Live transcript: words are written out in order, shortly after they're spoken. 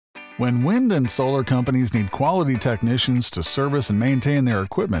When wind and solar companies need quality technicians to service and maintain their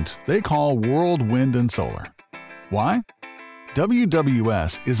equipment, they call World Wind and Solar. Why?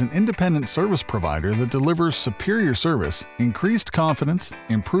 WWS is an independent service provider that delivers superior service, increased confidence,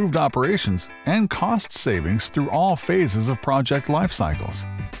 improved operations, and cost savings through all phases of project life cycles.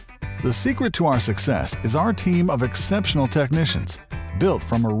 The secret to our success is our team of exceptional technicians, built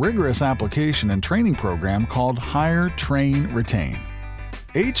from a rigorous application and training program called Hire, Train, Retain.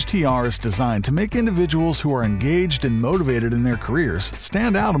 HTR is designed to make individuals who are engaged and motivated in their careers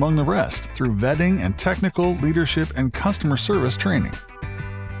stand out among the rest through vetting and technical, leadership, and customer service training.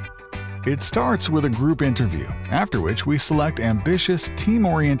 It starts with a group interview, after which we select ambitious,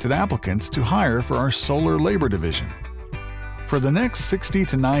 team-oriented applicants to hire for our solar labor division. For the next 60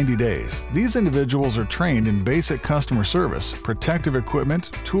 to 90 days, these individuals are trained in basic customer service, protective equipment,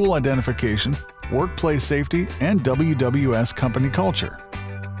 tool identification, workplace safety, and WWS company culture.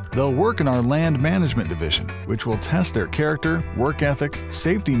 They'll work in our land management division, which will test their character, work ethic,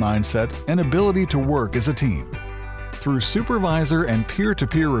 safety mindset, and ability to work as a team. Through supervisor and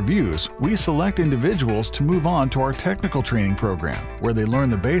peer-to-peer reviews, we select individuals to move on to our technical training program, where they learn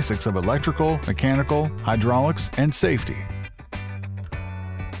the basics of electrical, mechanical, hydraulics, and safety.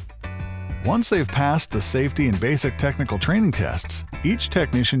 Once they've passed the safety and basic technical training tests, each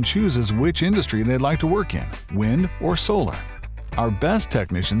technician chooses which industry they'd like to work in, wind or solar. Our best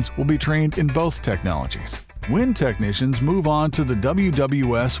technicians will be trained in both technologies. Wind technicians move on to the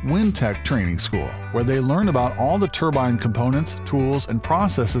WWS WindTech Training School, where they learn about all the turbine components, tools, and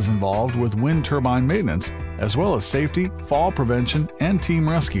processes involved with wind turbine maintenance, as well as safety, fall prevention, and team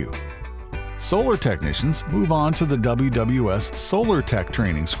rescue. Solar technicians move on to the WWS SolarTech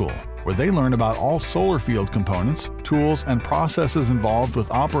Training School, where they learn about all solar field components, tools, and processes involved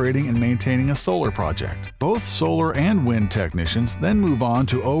with operating and maintaining a solar project. Both solar and wind technicians then move on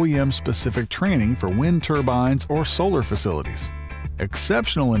to OEM-specific training for wind turbines or solar facilities.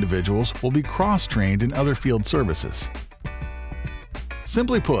 Exceptional individuals will be cross-trained in other field services.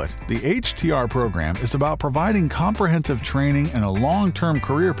 Simply put, the HTR program is about providing comprehensive training and a long-term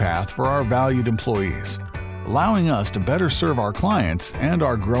career path for our valued employees, allowing us to better serve our clients and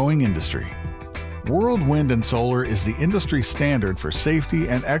our growing industry. World Wind and Solar is the industry standard for safety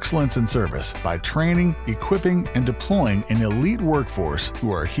and excellence in service by training, equipping, and deploying an elite workforce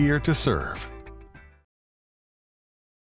who are here to serve.